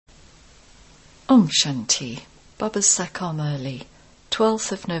Om Shanti, Baba's Sakar Murli,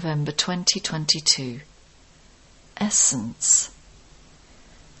 12th of November 2022. Essence.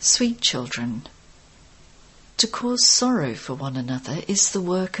 Sweet children, to cause sorrow for one another is the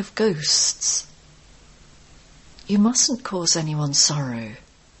work of ghosts. You mustn't cause anyone sorrow.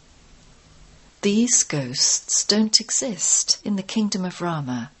 These ghosts don't exist in the kingdom of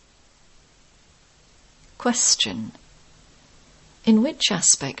Rama. Question. In which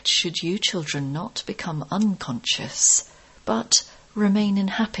aspect should you children not become unconscious, but remain in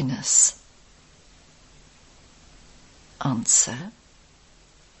happiness? Answer.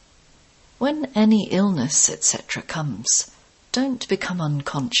 When any illness, etc. comes, don't become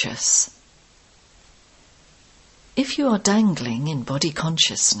unconscious. If you are dangling in body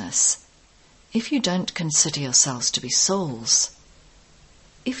consciousness, if you don't consider yourselves to be souls,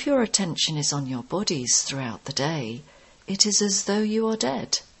 if your attention is on your bodies throughout the day, it is as though you are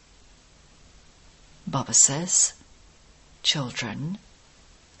dead. Baba says, children,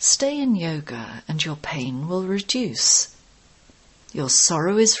 stay in yoga and your pain will reduce. Your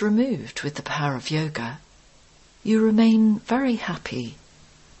sorrow is removed with the power of yoga. You remain very happy.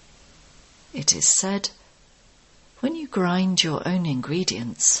 It is said, when you grind your own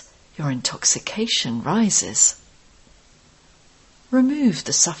ingredients, your intoxication rises. Remove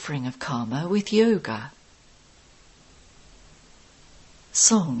the suffering of karma with yoga.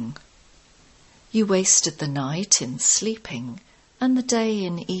 Song. You wasted the night in sleeping and the day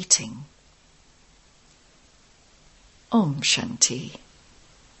in eating. Om Shanti.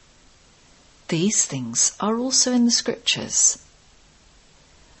 These things are also in the scriptures.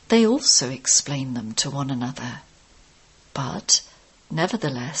 They also explain them to one another, but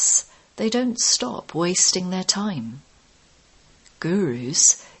nevertheless they don't stop wasting their time.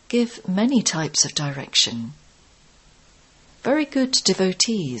 Gurus give many types of direction. Very good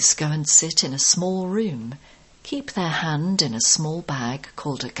devotees go and sit in a small room, keep their hand in a small bag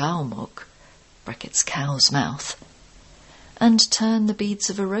called a gaumuk, brackets cow's mouth, and turn the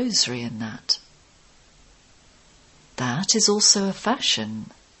beads of a rosary in that. That is also a fashion.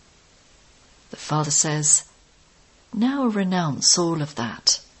 The Father says, now renounce all of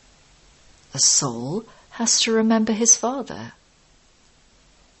that. A soul has to remember his Father.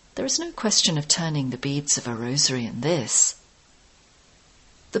 There is no question of turning the beads of a rosary in this.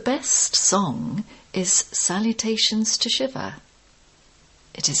 The best song is Salutations to Shiva.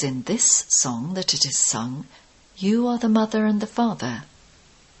 It is in this song that it is sung, you are the mother and the father.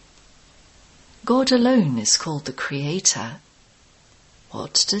 God alone is called the Creator.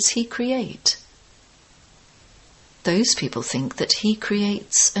 What does he create? Those people think that he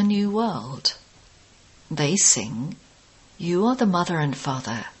creates a new world. They sing, you are the mother and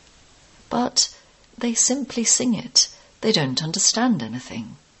father, but they simply sing it. They don't understand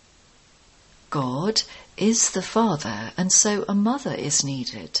anything. God is the Father, and so a mother is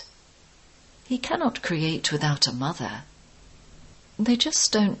needed. He cannot create without a mother. They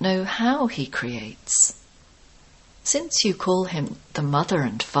just don't know how he creates. Since you call him the mother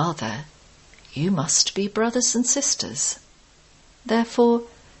and father, you must be brothers and sisters. Therefore,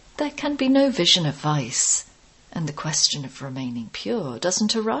 there can be no vision of vice, and the question of remaining pure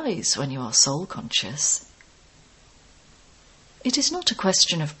doesn't arise when you are soul-conscious. It is not a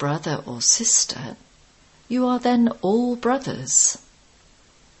question of brother or sister. You are then all brothers.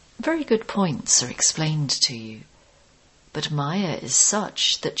 Very good points are explained to you, but Maya is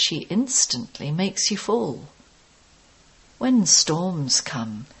such that she instantly makes you fall. When storms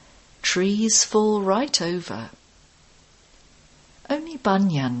come, trees fall right over. Only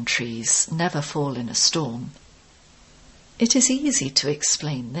banyan trees never fall in a storm. It is easy to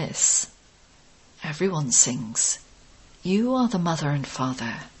explain this. Everyone sings, you are the mother and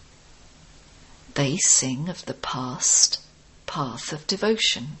father. They sing of the past path of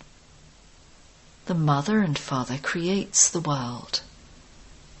devotion. The mother and father creates the world.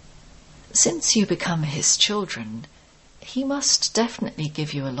 Since you become his children, he must definitely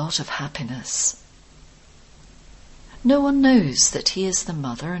give you a lot of happiness. No one knows that he is the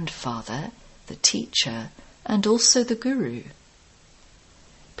mother and father, the teacher, and also the guru.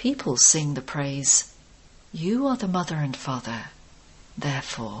 People sing the praise, you are the mother and father,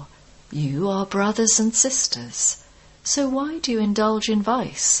 therefore you are brothers and sisters, so why do you indulge in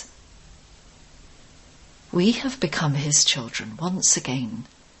vice? We have become his children once again,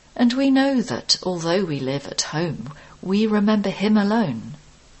 and we know that although we live at home, we remember him alone.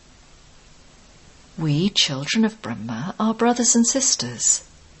 We, children of Brahma, are brothers and sisters.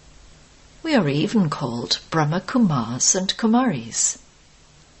 We are even called Brahma Kumars and Kumaris.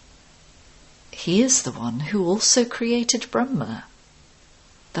 He is the one who also created Brahma.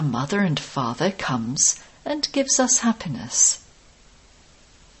 the Mother and Father comes and gives us happiness.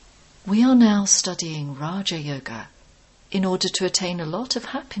 We are now studying Raja Yoga in order to attain a lot of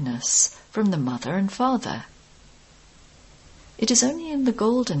happiness from the Mother and Father. It is only in the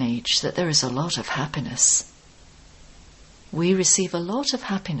Golden Age that there is a lot of happiness. We receive a lot of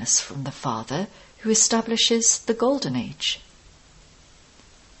happiness from the Father who establishes the Golden Age.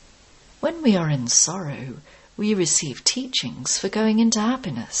 When we are in sorrow, we receive teachings for going into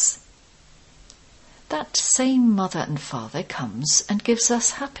happiness. That same Mother and Father comes and gives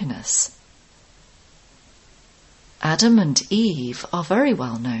us happiness. Adam and Eve are very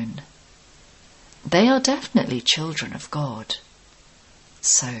well known. They are definitely children of God.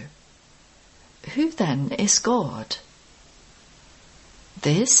 So, who then is God?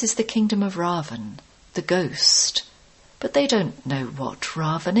 This is the kingdom of Ravan, the ghost, but they don't know what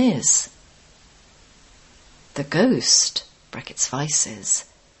Ravan is. The ghost, brackets vices,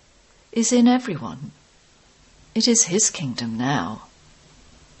 is in everyone. It is his kingdom now.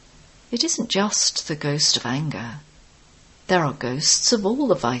 It isn't just the ghost of anger. There are ghosts of all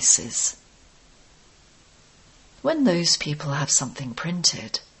the vices. When those people have something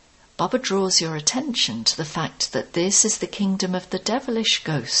printed, Baba draws your attention to the fact that this is the kingdom of the devilish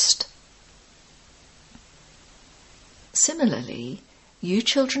ghost. Similarly, you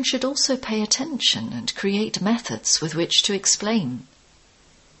children should also pay attention and create methods with which to explain.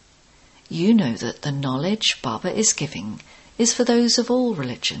 You know that the knowledge Baba is giving is for those of all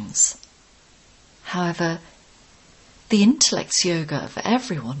religions. However, the intellect's yoga of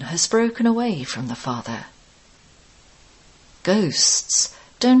everyone has broken away from the Father. Ghosts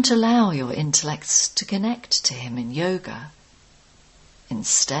don't allow your intellects to connect to him in yoga.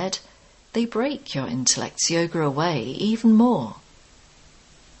 Instead, they break your intellect's yoga away even more.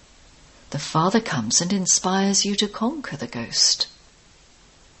 The Father comes and inspires you to conquer the ghost.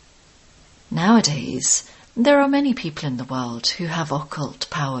 Nowadays, there are many people in the world who have occult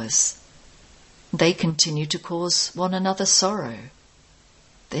powers. They continue to cause one another sorrow.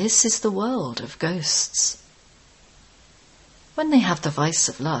 This is the world of ghosts. When they have the vice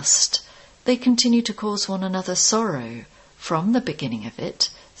of lust, they continue to cause one another sorrow from the beginning of it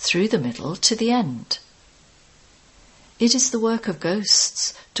through the middle to the end. It is the work of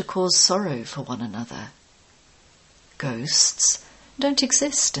ghosts to cause sorrow for one another. Ghosts don't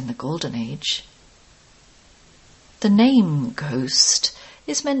exist in the Golden Age. The name ghost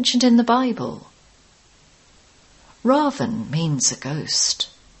is mentioned in the Bible. Ravan means a ghost.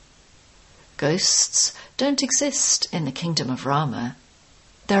 Ghosts don't exist in the kingdom of Rama.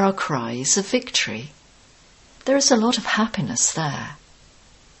 There are cries of victory. There is a lot of happiness there.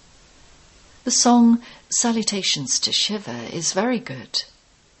 The song Salutations to Shiva is very good.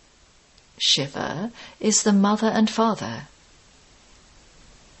 Shiva is the Mother and Father.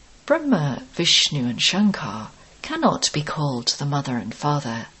 Brahma, Vishnu and Shankar cannot be called the Mother and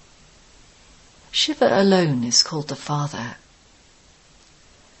Father. Shiva alone is called the Father.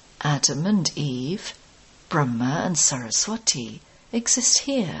 Adam and Eve, Brahma and Saraswati exist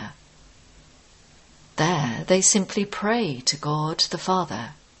here. There they simply pray to God the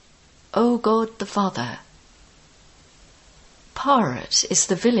Father. O God the Father. Bharat is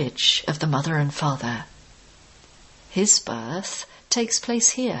the village of the Mother and Father. His birth takes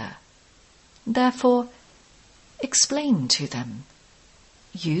place here. Therefore, explain to them.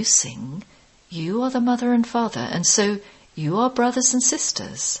 You sing, you are the Mother and Father, and so you are brothers and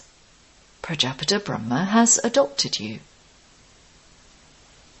sisters. Prajapita Brahma has adopted you.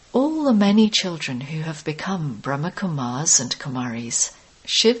 All the many children who have become Brahma Kumars and Kumaris,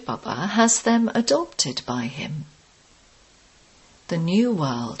 Shiv Baba has them adopted by him. The new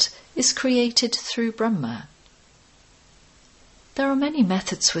world is created through Brahma. There are many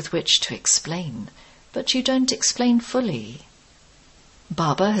methods with which to explain, but you don't explain fully.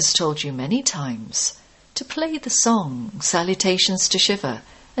 Baba has told you many times to play the song Salutations to Shiva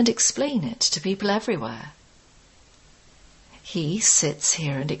and explain it to people everywhere. He sits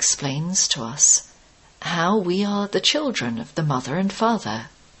here and explains to us how we are the children of the Mother and Father.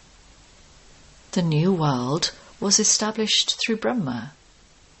 The new world was established through Brahma.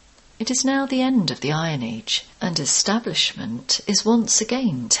 It is now the end of the Iron Age, and establishment is once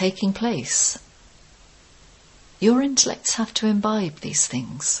again taking place. Your intellects have to imbibe these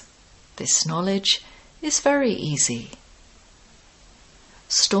things. This knowledge is very easy.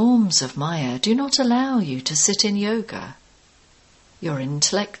 Storms of Maya do not allow you to sit in yoga. Your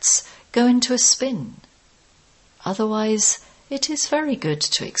intellects go into a spin. Otherwise, it is very good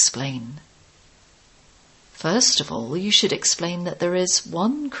to explain. First of all, you should explain that there is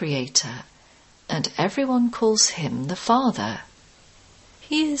one Creator, and everyone calls him the Father.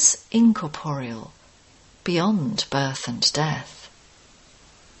 He is incorporeal, beyond birth and death.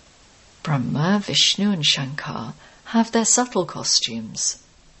 Brahma, Vishnu and Shankar have their subtle costumes.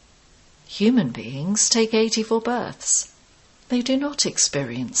 Human beings take 84 births. They do not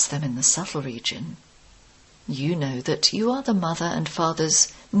experience them in the subtle region. You know that you are the mother and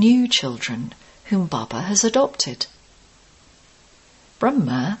father's new children whom Baba has adopted.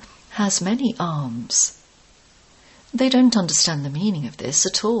 Brahma has many arms. They don't understand the meaning of this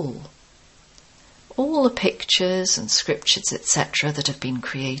at all. All the pictures and scriptures, etc., that have been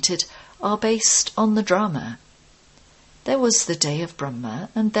created are based on the drama. There was the day of Brahma,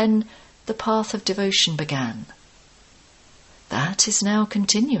 and then the path of devotion began. That is now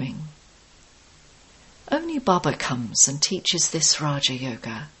continuing. Only Baba comes and teaches this Raja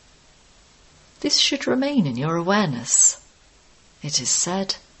Yoga. This should remain in your awareness. It is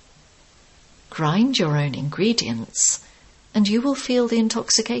said, grind your own ingredients and you will feel the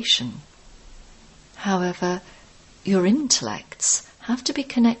intoxication. However, your intellects have to be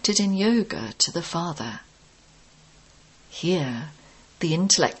connected in yoga to the Father. Here, the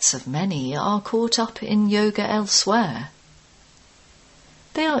intellects of many are caught up in yoga elsewhere.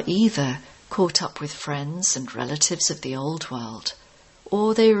 They are either caught up with friends and relatives of the old world,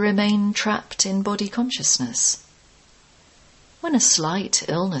 or they remain trapped in body consciousness. When a slight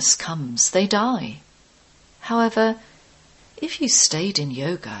illness comes, they die. However, if you stayed in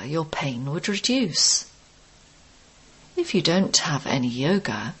yoga, your pain would reduce. If you don't have any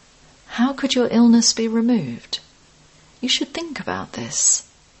yoga, how could your illness be removed? You should think about this.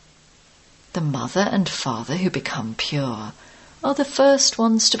 The mother and father who become pure are the first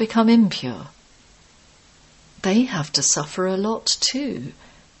ones to become impure. They have to suffer a lot too,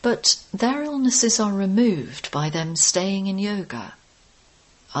 but their illnesses are removed by them staying in yoga.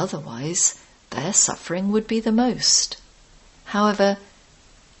 Otherwise, their suffering would be the most. However,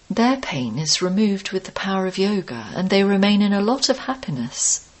 their pain is removed with the power of yoga, and they remain in a lot of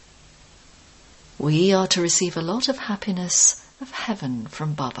happiness. We are to receive a lot of happiness of heaven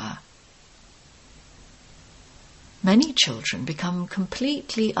from Baba. Many children become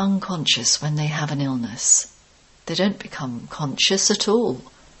completely unconscious when they have an illness. They don't become conscious at all.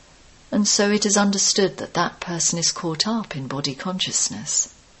 And so it is understood that that person is caught up in body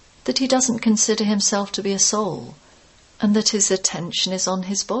consciousness, that he doesn't consider himself to be a soul, and that his attention is on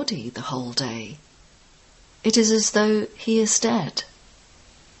his body the whole day. It is as though he is dead.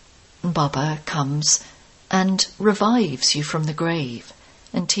 Baba comes and revives you from the grave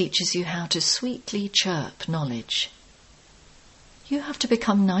and teaches you how to sweetly chirp knowledge. You have to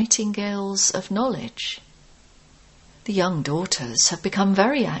become nightingales of knowledge. The young daughters have become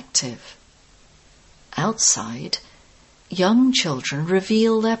very active. Outside, young children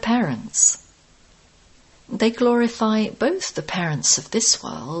reveal their parents. They glorify both the parents of this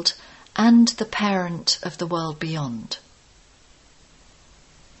world and the parent of the world beyond.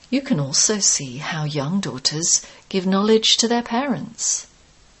 You can also see how young daughters give knowledge to their parents.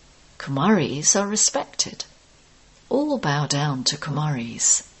 Kumaris are respected. All bow down to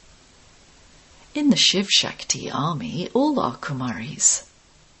Kumaris. In the Shiv Shakti army, all are Kumaris.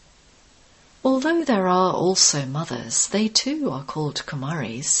 Although there are also mothers, they too are called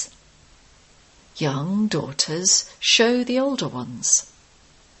Kumaris. Young daughters show the older ones.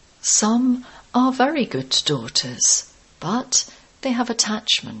 Some are very good daughters, but they have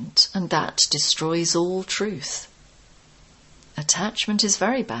attachment, and that destroys all truth. Attachment is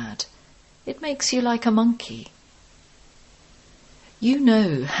very bad. It makes you like a monkey. You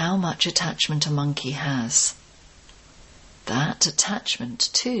know how much attachment a monkey has. That attachment,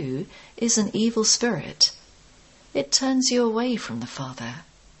 too, is an evil spirit. It turns you away from the Father.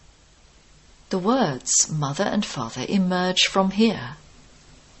 The words mother and father emerge from here.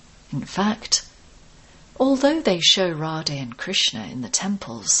 In fact, although they show Radha and Krishna in the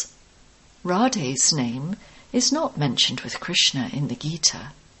temples, Radha's name is not mentioned with Krishna in the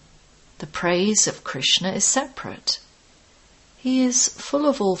Gita. The praise of Krishna is separate. He is full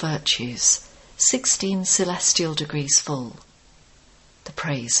of all virtues, 16 celestial degrees full. The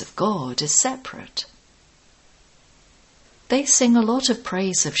praise of God is separate. They sing a lot of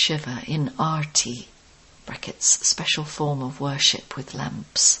praise of Shiva in Arti, brackets, special form of worship with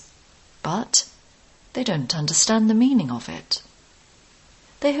lamps. But they don't understand the meaning of it.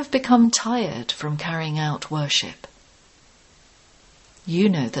 They have become tired from carrying out worship. You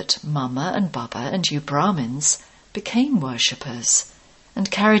know that Mama and Baba and you Brahmins became worshippers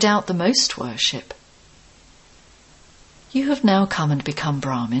and carried out the most worship. You have now come and become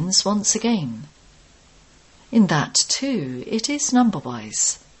Brahmins once again. In that too, it is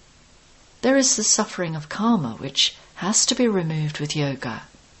number-wise. There is the suffering of karma which has to be removed with yoga.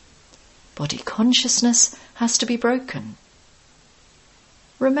 Body consciousness has to be broken.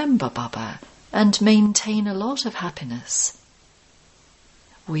 Remember Baba and maintain a lot of happiness.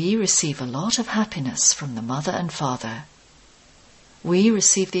 We receive a lot of happiness from the mother and father. We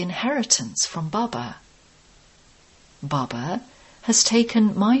receive the inheritance from Baba. Baba has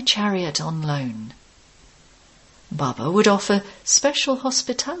taken my chariot on loan. Baba would offer special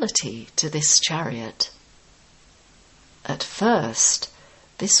hospitality to this chariot. At first,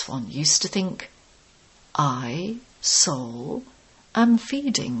 this one used to think, I, soul, am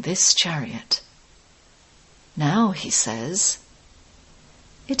feeding this chariot. Now he says,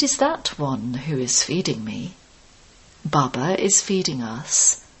 it is that one who is feeding me. Baba is feeding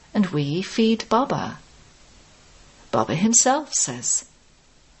us, and we feed Baba. Baba himself says,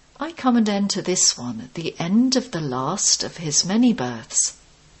 I come and enter this one at the end of the last of his many births.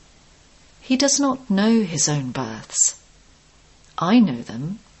 He does not know his own births. I know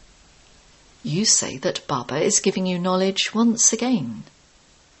them. You say that Baba is giving you knowledge once again.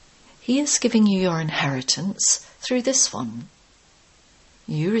 He is giving you your inheritance through this one.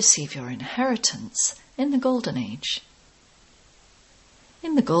 You receive your inheritance in the Golden Age.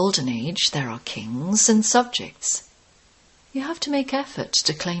 In the Golden Age there are kings and subjects. You have to make effort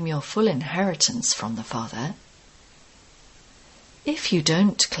to claim your full inheritance from the Father. If you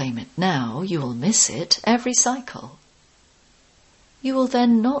don't claim it now, you will miss it every cycle. You will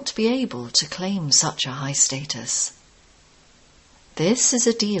then not be able to claim such a high status. This is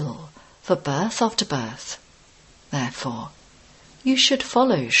a deal for birth after birth. Therefore, you should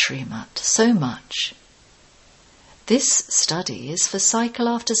follow Srimad so much. This study is for cycle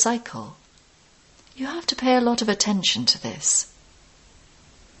after cycle. You have to pay a lot of attention to this.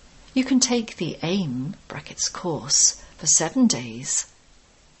 You can take the AIM (course) for 7 days,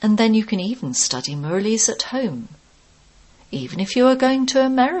 and then you can even study Murlis at home. Even if you are going to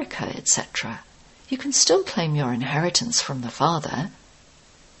America, etc., you can still claim your inheritance from the Father.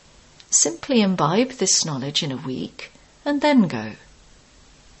 Simply imbibe this knowledge in a week and then go.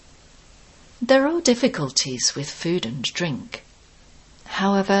 There are difficulties with food and drink.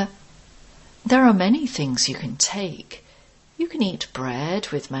 However, there are many things you can take. You can eat bread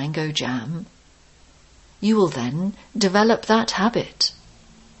with mango jam. You will then develop that habit.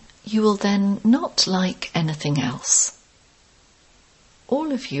 You will then not like anything else.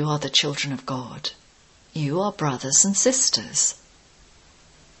 All of you are the children of God. You are brothers and sisters.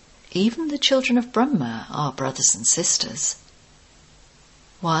 Even the children of Brahma are brothers and sisters.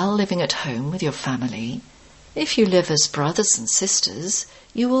 While living at home with your family, if you live as brothers and sisters,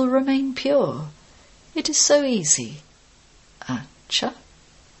 you will remain pure. It is so easy. Acha.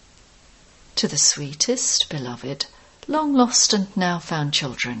 To the sweetest, beloved, long lost and now found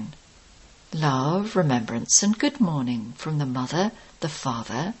children, love, remembrance and good morning from the Mother, the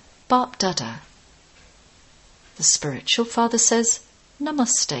Father, Bap Dada. The spiritual father says,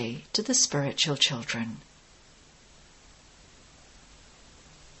 Namaste to the spiritual children.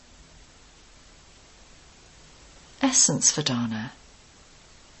 Essence Vedana.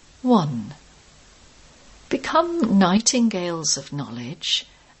 1. Become nightingales of knowledge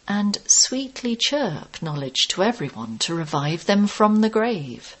and sweetly chirp knowledge to everyone to revive them from the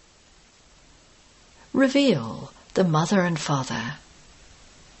grave. Reveal the Mother and Father.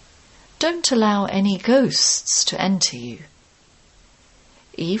 Don't allow any ghosts to enter you.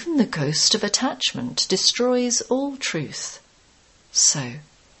 Even the ghost of attachment destroys all truth. So,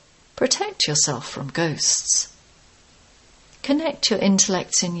 protect yourself from ghosts. Connect your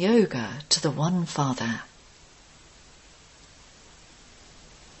intellects in yoga to the One Father.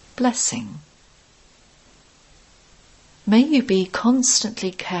 Blessing. May you be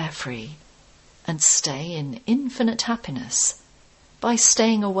constantly carefree and stay in infinite happiness by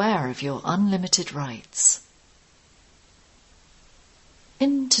staying aware of your unlimited rights.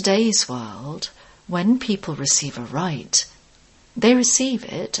 In today's world, when people receive a right, they receive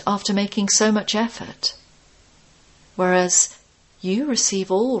it after making so much effort, whereas you receive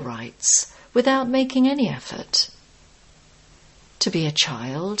all rights without making any effort. To be a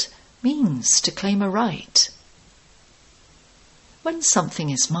child means to claim a right. When something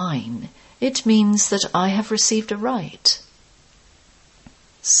is mine, it means that I have received a right.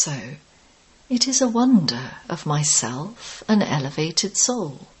 So, it is a wonder of myself, an elevated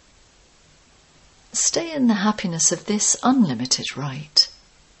soul. Stay in the happiness of this unlimited right.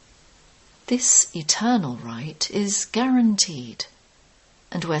 This eternal right is guaranteed,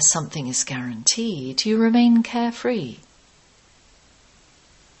 and where something is guaranteed, you remain carefree.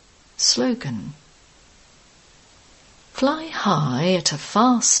 Slogan. Fly high at a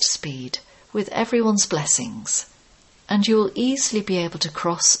fast speed with everyone's blessings. and you will easily be able to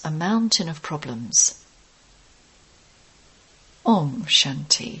cross a mountain of problems. Om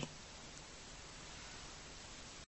Shanti.